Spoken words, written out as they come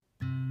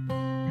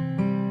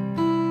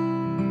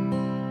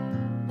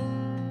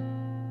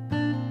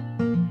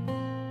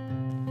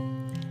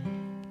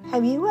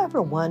Have you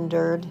ever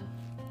wondered,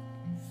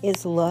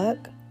 is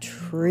luck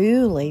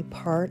truly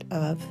part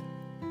of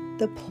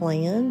the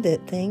plan,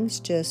 that things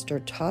just are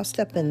tossed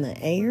up in the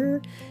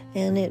air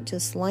and it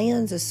just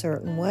lands a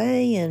certain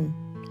way and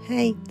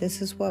hey,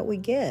 this is what we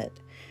get?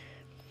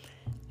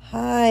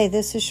 Hi,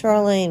 this is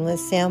Charlene with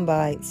Sound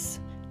Bites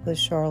with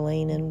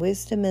Charlene and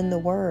Wisdom in the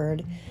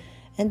Word.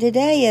 And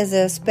today is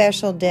a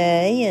special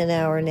day in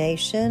our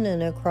nation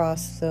and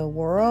across the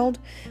world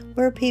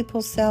where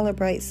people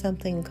celebrate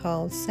something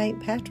called St.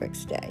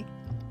 Patrick's Day.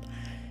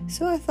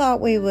 So I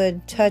thought we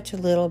would touch a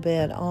little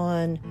bit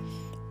on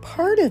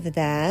part of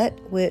that,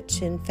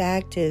 which in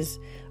fact is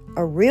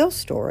a real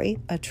story,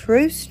 a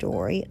true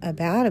story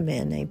about a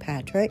man named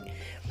Patrick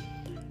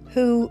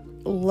who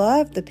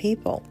loved the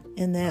people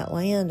in that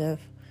land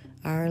of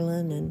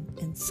Ireland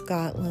and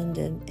Scotland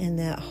and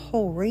that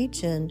whole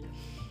region.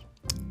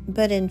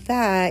 But in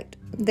fact,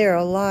 there are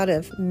a lot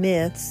of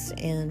myths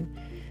and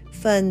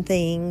fun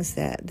things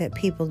that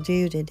people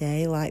do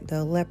today, like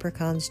the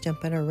leprechauns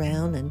jumping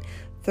around and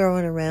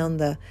throwing around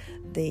the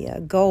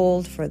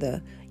gold for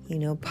the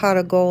pot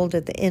of gold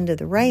at the end of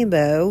the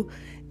rainbow.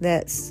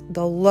 That's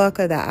the luck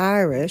of the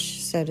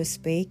Irish, so to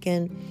speak.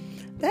 And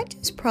that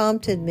just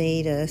prompted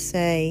me to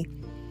say,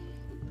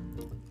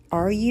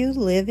 are you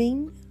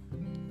living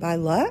by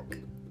luck?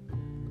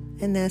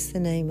 And that's the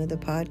name of the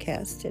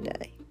podcast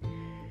today.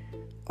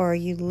 Or are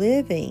you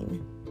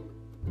living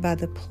by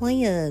the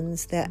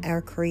plans that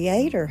our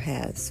Creator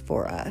has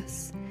for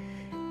us,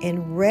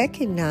 and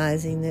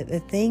recognizing that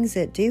the things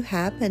that do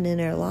happen in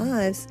our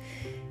lives,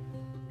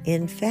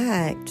 in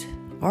fact,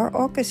 are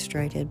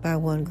orchestrated by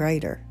one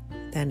greater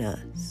than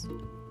us?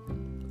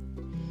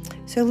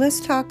 So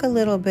let's talk a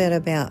little bit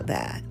about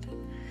that.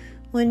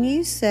 When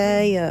you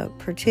say a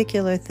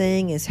particular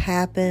thing has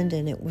happened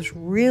and it was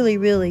really,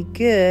 really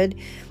good,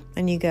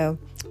 and you go,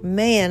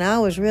 man, I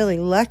was really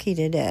lucky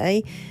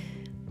today.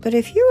 But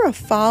if you're a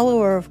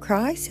follower of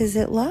Christ, is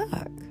it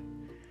luck?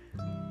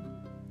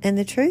 And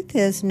the truth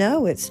is,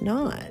 no, it's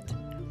not.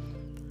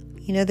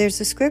 There's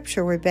a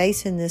scripture we're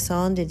basing this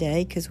on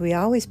today, because we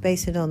always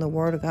base it on the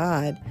Word of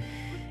God.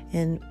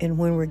 And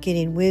when we're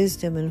getting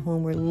wisdom and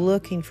when we're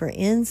looking for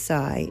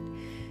insight,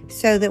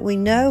 so that we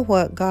know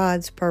what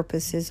God's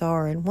purposes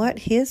are and what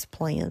His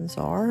plans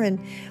are. And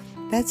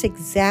that's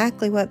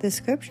exactly what the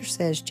scripture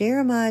says.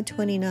 Jeremiah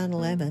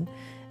 29:11.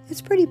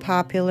 It's pretty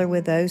popular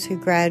with those who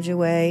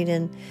graduate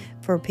and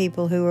for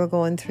people who are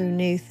going through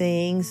new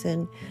things.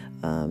 And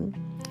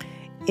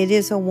it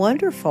is a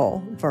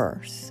wonderful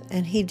verse.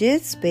 And he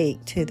did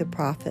speak to the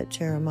prophet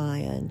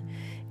Jeremiah. And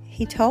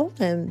he told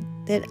him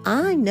that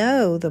I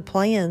know the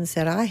plans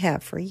that I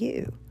have for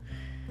you.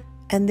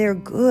 And they're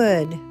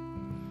good.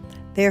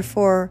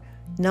 Therefore,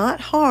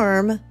 not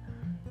harm,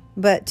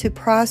 but to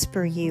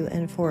prosper you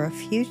and for a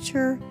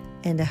future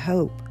and a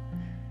hope.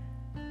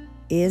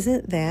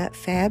 Isn't that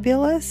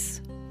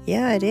fabulous?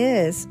 Yeah, it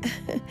is.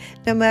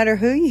 No matter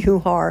who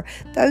you are,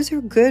 those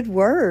are good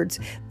words.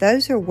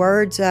 Those are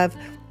words of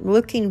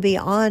looking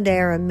beyond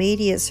our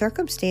immediate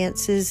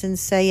circumstances and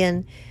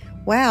saying,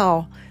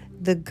 wow,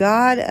 the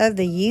God of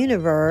the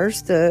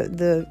universe,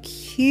 the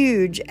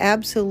huge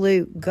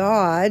absolute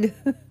God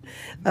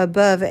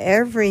above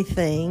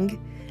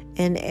everything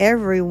and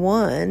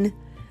everyone,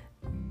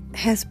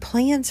 has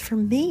plans for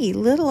me,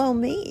 little old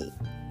me.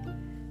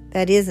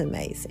 That is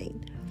amazing.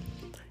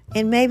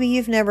 And maybe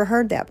you've never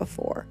heard that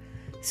before.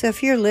 So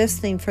if you're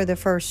listening for the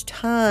first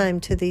time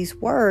to these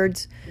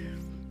words,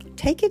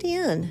 take it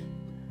in.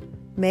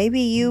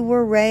 Maybe you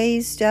were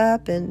raised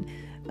up and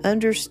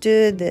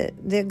understood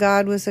that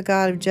God was a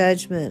God of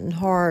judgment and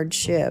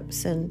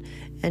hardships, and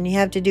you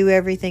have to do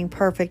everything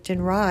perfect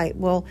and right.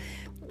 Well,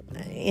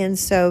 and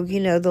so,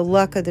 the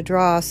luck of the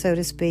draw, so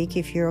to speak,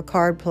 if you're a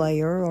card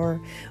player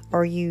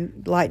or you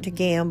like to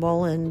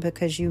gamble, and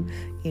because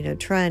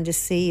trying to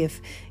see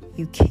if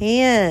you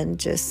can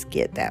just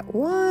get that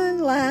one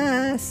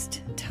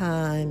last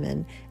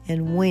time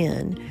and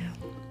win.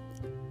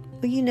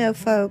 Well,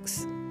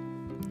 folks,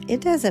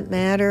 it doesn't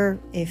matter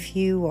if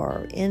you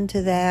are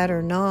into that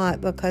or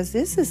not, because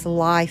this is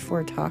life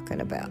we're talking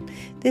about.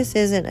 This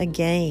isn't a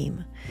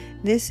game.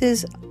 This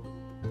is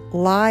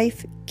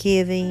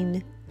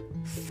life-giving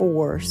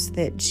force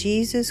that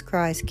Jesus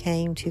Christ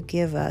came to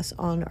give us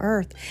on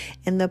earth.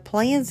 And the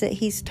plans that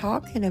He's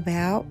talking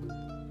about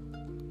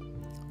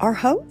are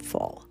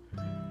hopeful.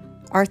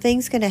 Are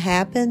things going to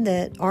happen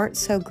that aren't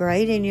so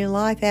great in your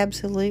life?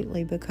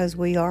 Absolutely, because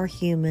we are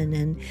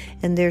human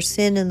and there's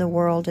sin in the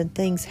world and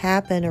things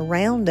happen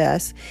around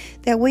us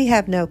that we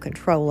have no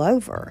control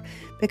over,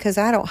 because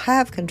I don't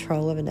have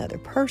control of another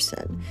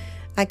person.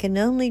 I can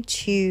only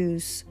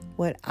choose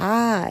what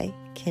I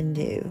can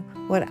do,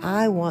 what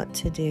I want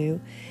to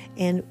do,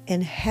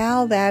 and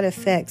how that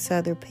affects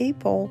other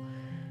people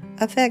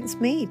affects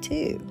me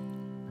too.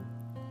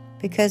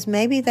 Because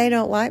maybe they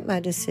don't like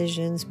my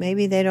decisions,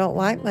 maybe they don't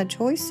like my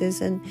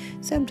choices, and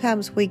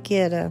sometimes we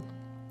get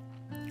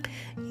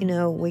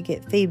we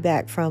get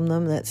feedback from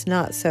them that's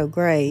not so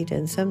great,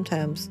 and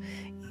sometimes,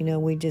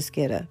 we just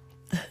get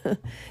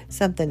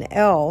something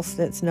else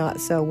that's not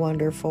so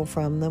wonderful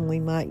from them. We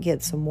might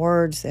get some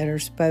words that are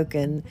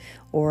spoken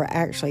or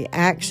actually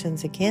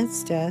actions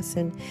against us.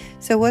 And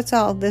so what's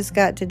all this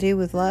got to do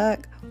with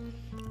luck?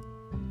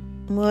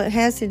 Well, it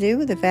has to do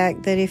with the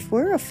fact that if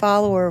we're a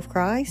follower of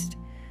Christ,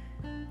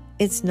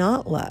 it's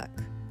not luck.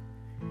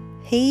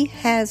 He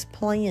has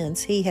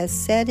plans. He has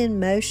set in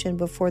motion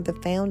before the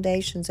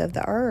foundations of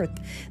the earth.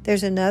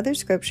 There's another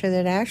scripture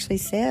that actually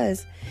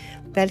says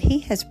that He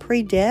has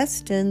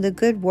predestined the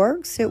good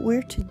works that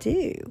we're to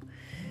do.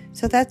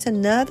 So that's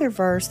another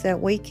verse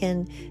that we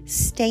can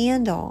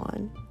stand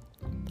on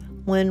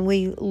when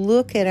we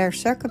look at our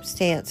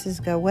circumstances,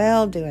 go,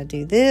 well, do I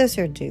do this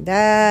or do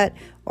that?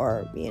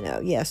 Or,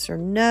 yes or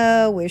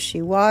no,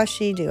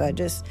 wishy-washy. Do I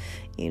just,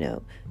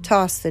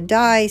 toss the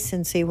dice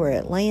and see where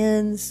it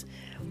lands?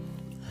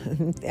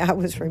 I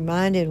was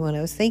reminded when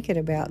I was thinking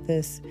about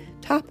this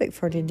topic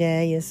for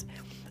today is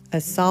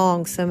a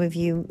song. Some of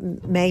you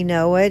may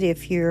know it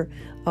if you're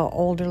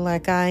older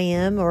like I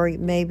am, or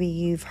maybe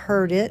you've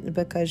heard it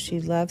because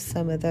you love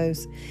some of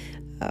those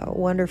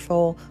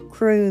wonderful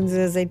croons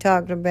as they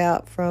talked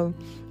about from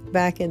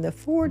back in the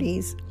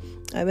 40s.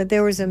 But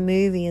there was a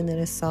movie and then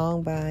a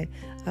song by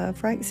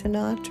Frank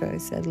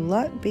Sinatra said,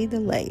 "Luck be the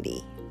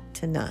lady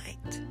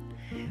tonight."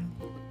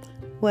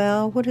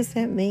 Well, what does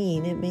that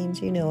mean? It means,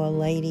 a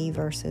lady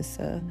versus,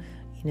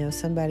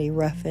 somebody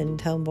rough and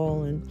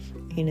tumble and,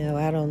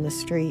 out on the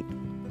street.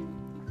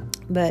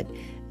 But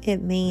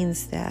it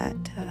means that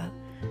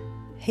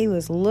he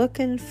was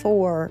looking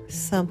for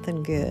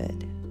something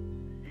good.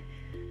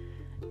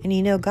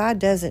 And, God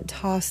doesn't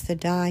toss the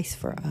dice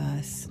for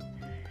us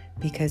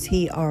because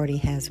He already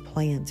has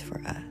plans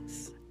for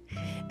us.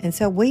 And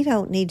so we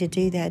don't need to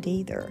do that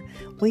either.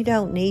 We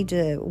don't need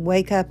to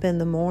wake up in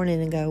the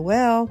morning and go,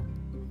 well,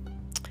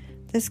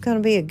 this is going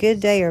to be a good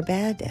day or a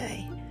bad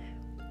day.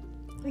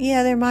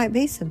 Yeah, there might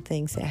be some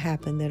things that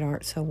happen that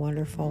aren't so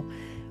wonderful.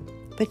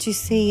 But you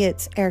see,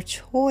 it's our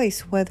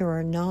choice whether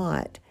or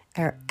not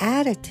our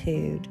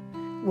attitude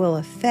will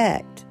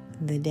affect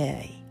the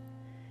day.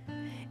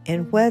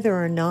 And whether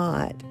or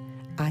not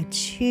I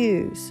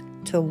choose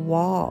to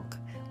walk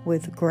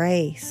with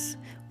grace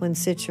when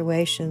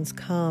situations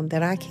come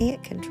that I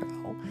can't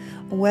control.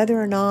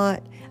 Whether or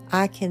not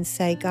I can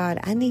say, God,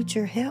 I need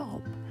your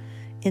help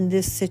in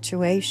this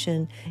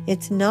situation.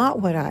 It's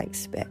not what I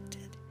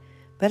expected,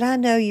 but I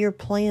know your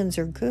plans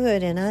are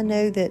good. And I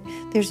know that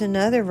there's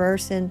another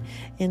verse in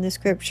the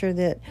scripture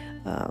that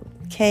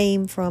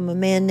came from a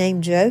man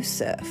named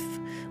Joseph.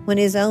 When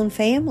his own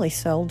family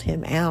sold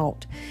him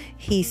out,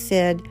 he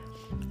said,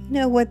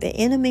 what the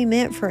enemy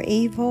meant for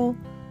evil,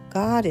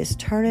 God is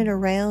turning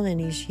around and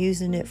He's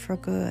using it for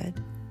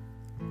good.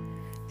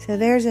 So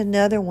there's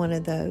another one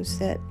of those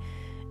that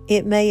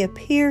it may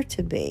appear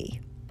to be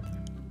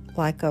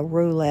like a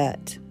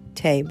roulette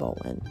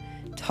table and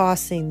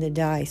tossing the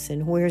dice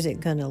and where's it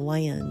going to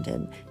land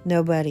and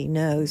nobody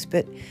knows.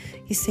 But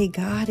you see,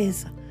 God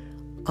is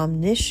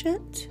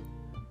omniscient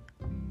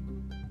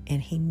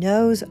and He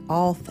knows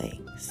all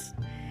things.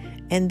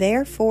 And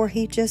therefore,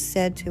 He just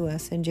said to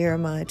us in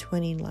Jeremiah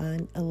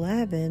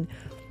 29:11,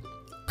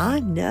 I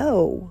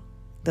know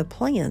the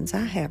plans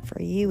I have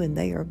for you, and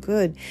they are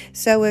good.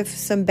 So if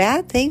some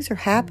bad things are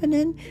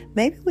happening,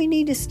 maybe we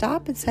need to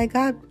stop and say,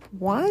 God,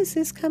 why is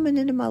this coming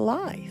into my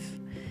life?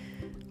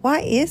 Why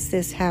is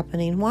this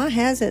happening? Why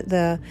hasn't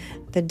the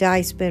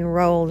dice been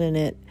rolled and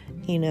it,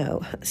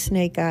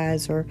 snake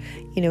eyes, or,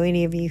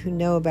 any of you who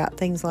know about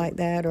things like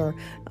that, or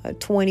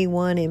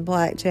 21 in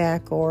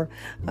blackjack, or,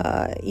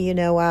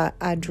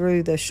 I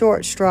drew the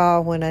short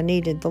straw when I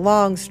needed the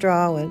long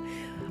straw, and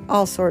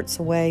all sorts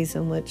of ways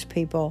in which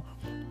people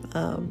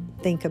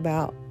think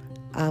about,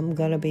 I'm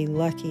going to be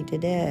lucky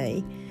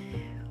today.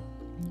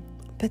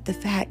 But the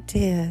fact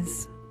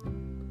is,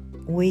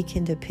 we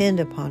can depend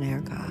upon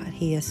our God.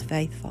 He is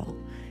faithful.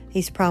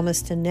 He's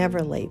promised to never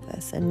leave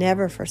us and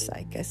never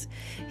forsake us.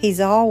 He's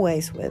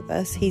always with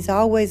us. He's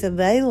always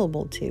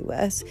available to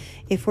us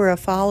if we're a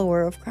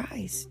follower of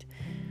Christ.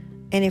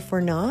 And if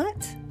we're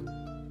not,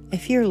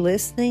 if you're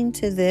listening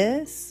to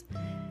this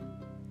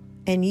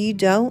and you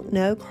don't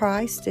know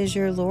Christ as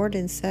your Lord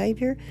and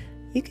Savior,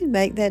 you can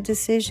make that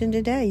decision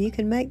today. You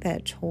can make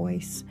that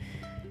choice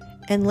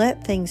and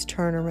let things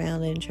turn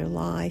around in your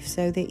life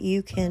so that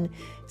you can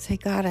say,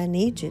 God, I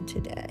need you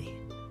today.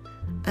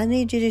 I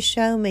need you to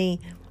show me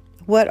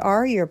what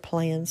are your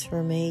plans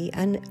for me.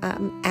 And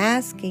I'm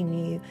asking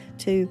you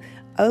to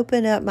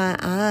open up my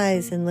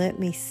eyes and let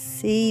me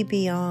see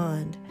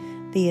beyond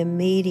the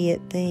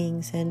immediate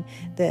things and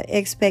the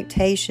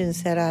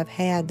expectations that I've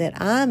had,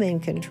 that I'm in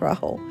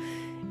control.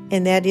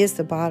 And that is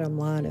the bottom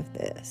line of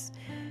this,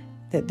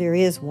 that there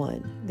is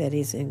one that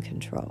is in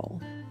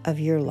control of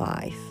your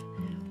life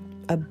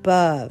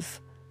above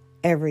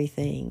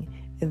everything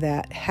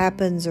that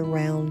happens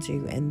around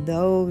you. And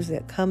those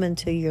that come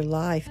into your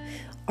life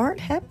aren't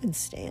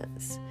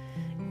happenstance.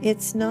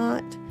 It's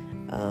not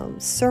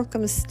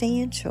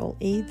circumstantial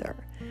either.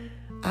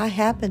 I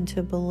happen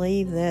to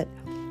believe that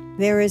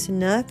There is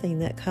nothing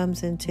that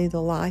comes into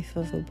the life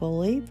of a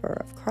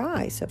believer of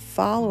Christ, a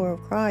follower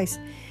of Christ,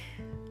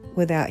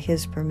 without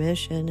His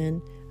permission.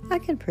 And I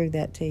can prove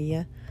that to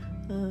you.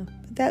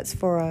 But that's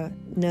for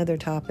another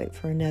topic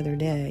for another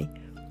day.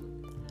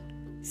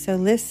 So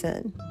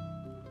listen.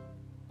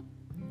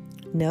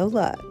 No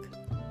luck.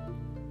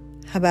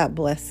 How about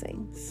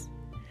blessings?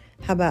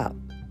 How about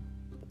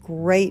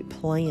great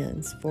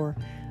plans for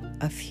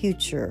a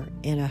future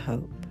and a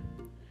hope?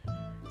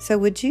 So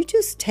would you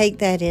just take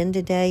that in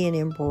today and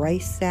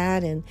embrace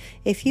that? And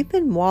if you've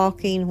been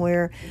walking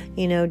where,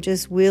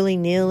 just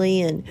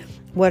willy-nilly and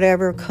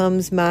whatever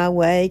comes my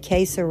way,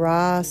 que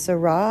sera,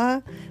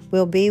 sera,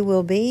 will be,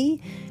 would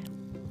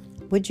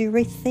you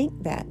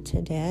rethink that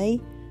today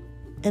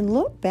and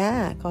look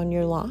back on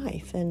your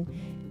life and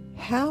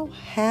how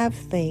have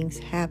things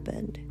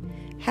happened?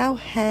 How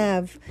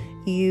have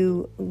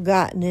you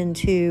gotten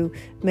into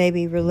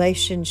maybe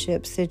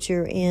relationships that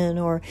you're in,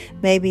 or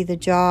maybe the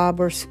job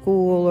or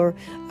school or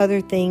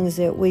other things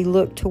that we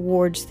look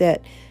towards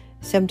that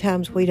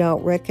sometimes we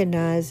don't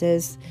recognize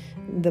as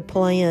the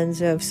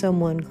plans of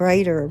someone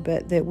greater,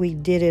 but that we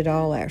did it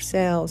all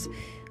ourselves,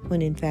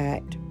 when in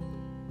fact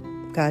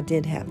God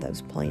did have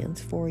those plans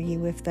for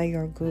you if they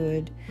are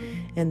good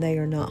and they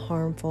are not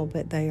harmful,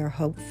 but they are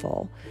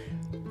hopeful.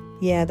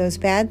 Yeah, those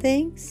bad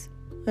things,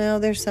 well,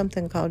 there's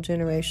something called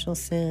generational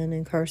sin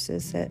and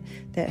curses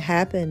that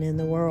happen in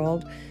the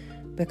world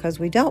because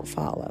we don't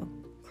follow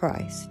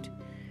Christ.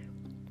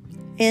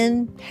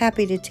 And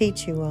happy to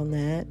teach you on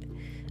that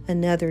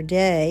another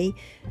day,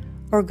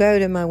 or go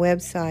to my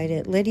website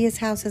at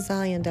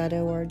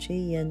lydiashouseofzion.org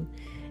and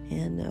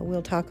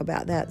we'll talk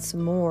about that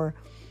some more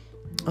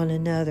on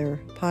another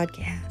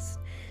podcast.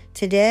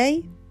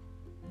 Today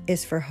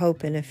is for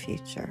hope in a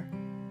future.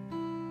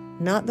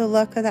 Not the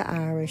luck of the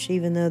Irish,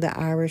 even though the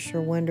Irish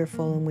are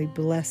wonderful and we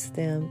bless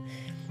them.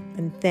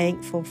 I'm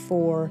thankful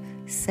for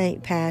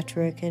St.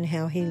 Patrick and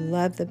how he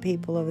loved the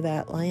people of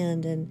that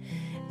land, and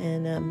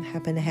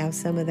happen to have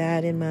some of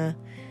that in my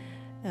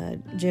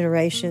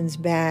generations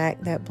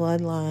back, that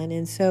bloodline.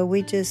 And so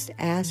we just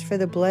ask for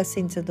the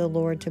blessings of the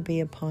Lord to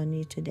be upon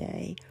you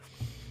today,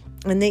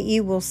 and that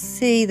you will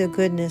see the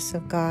goodness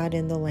of God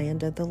in the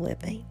land of the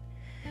living,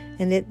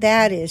 and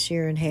that is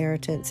your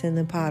inheritance in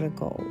the pot of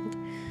gold.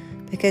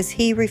 Because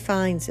He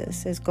refines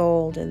us as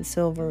gold and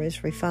silver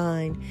is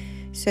refined,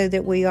 so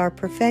that we are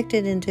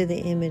perfected into the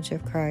image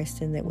of Christ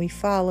and that we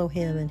follow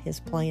Him and His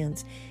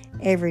plans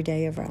every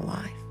day of our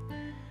life.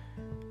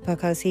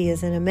 Because He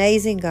is an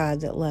amazing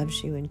God that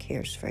loves you and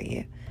cares for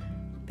you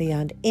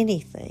beyond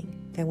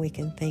anything that we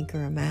can think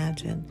or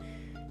imagine.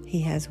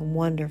 He has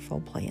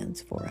wonderful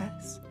plans for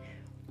us.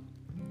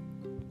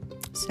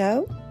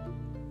 So,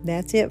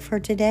 that's it for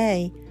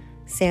today.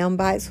 Sound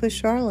Bites with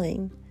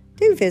Charlene.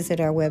 Do visit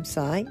our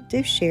website.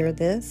 Do share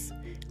this.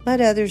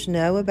 Let others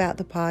know about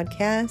the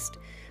podcast.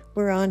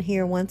 We're on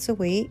here once a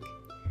week,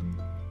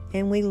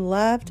 and we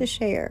love to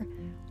share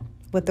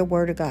what the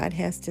Word of God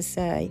has to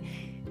say,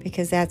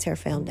 because that's our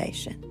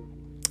foundation.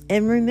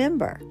 And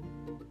remember,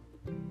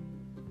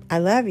 I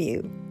love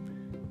you,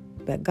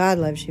 but God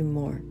loves you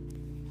more.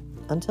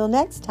 Until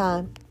next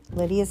time,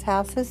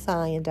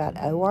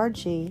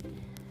 lydiashouseofzion.org.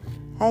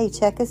 Hey,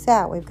 check us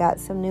out. We've got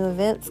some new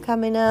events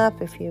coming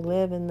up. If you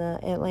live in the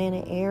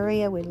Atlanta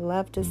area, we'd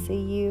love to see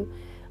you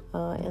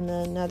in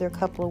another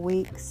couple of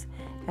weeks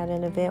at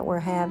an event we're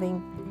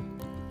having.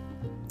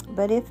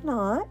 But if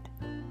not,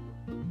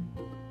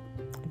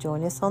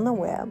 join us on the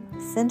web.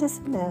 Send us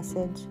a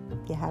message.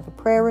 If you have a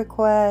prayer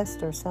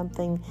request or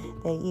something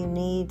that you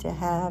need to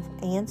have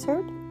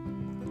answered,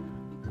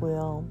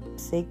 we'll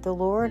seek the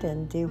Lord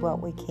and do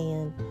what we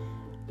can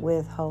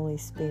with Holy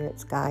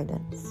Spirit's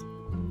guidance.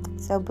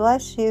 So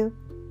bless you.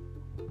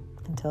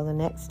 Until the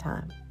next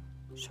time,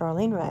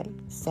 Charlene Ray,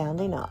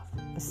 sounding off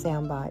with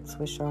Sound Bites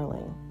with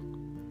Charlene.